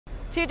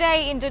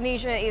Today,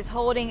 Indonesia is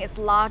holding its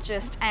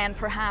largest and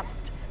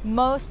perhaps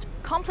most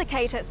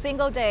complicated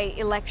single-day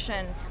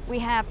election. We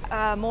have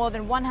more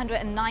than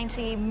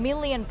 190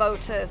 million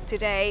voters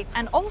today,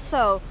 and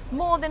also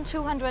more than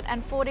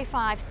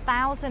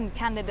 245,000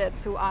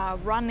 candidates who are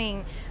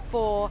running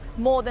for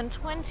more than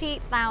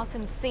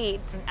 20,000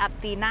 seats at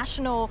the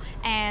national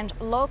and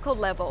local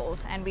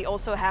levels. And we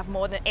also have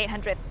more than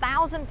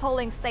 800,000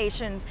 polling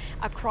stations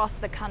across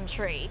the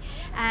country.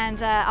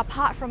 And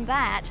apart from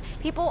that,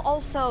 people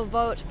also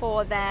vote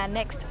for their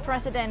next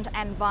president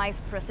and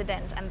vice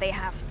president, and they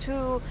have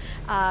two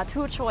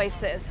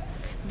choices.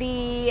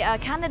 The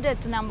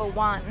candidates number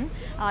one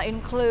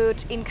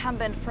include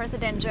incumbent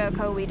President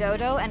Joko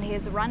Widodo and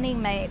his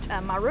running mate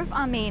Maruf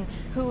Amin,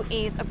 who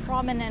is a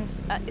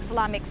prominent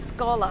Islamic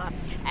scholar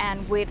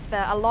and with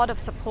a lot of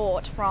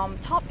support from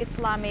top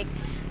Islamic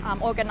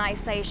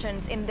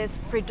organizations in this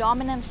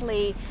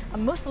predominantly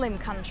Muslim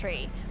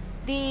country.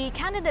 The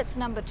candidates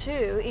number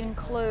two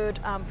include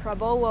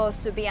Prabowo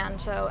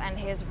Subianto and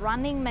his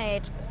running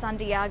mate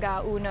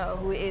Sandiaga Uno,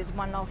 who is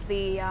one of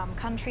the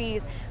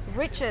country's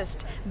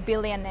richest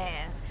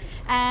billionaires.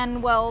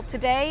 And well,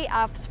 today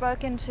I've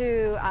spoken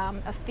to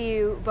a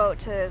few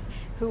voters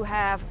who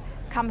have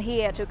come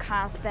here to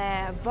cast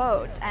their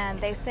votes,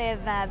 and they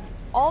said that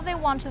all they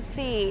want to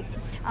see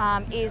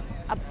is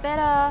a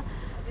better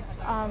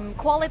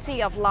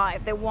quality of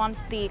life. They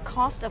want the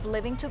cost of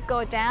living to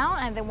go down,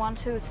 and they want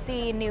to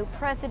see new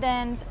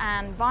president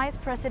and vice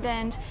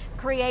president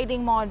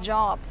creating more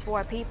jobs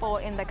for people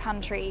in the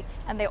country.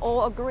 And they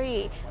all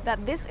agree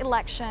that this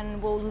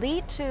election will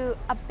lead to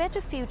a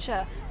better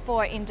future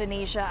for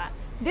Indonesia.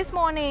 This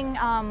morning,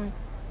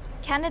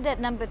 candidate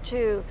number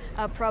two,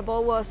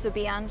 Prabowo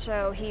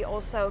Subianto, he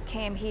also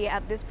came here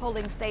at this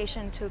polling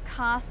station to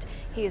cast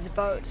his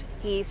vote.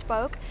 He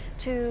spoke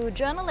to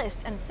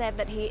journalists and said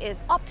that he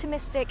is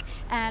optimistic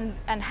and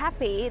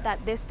happy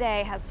that this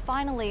day has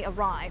finally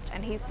arrived.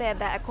 And he said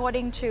that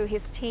according to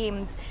his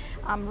team's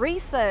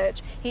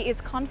research, he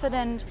is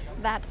confident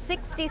that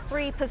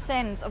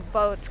 63% of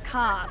votes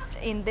cast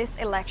in this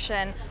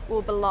election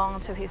will belong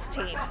to his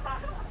team.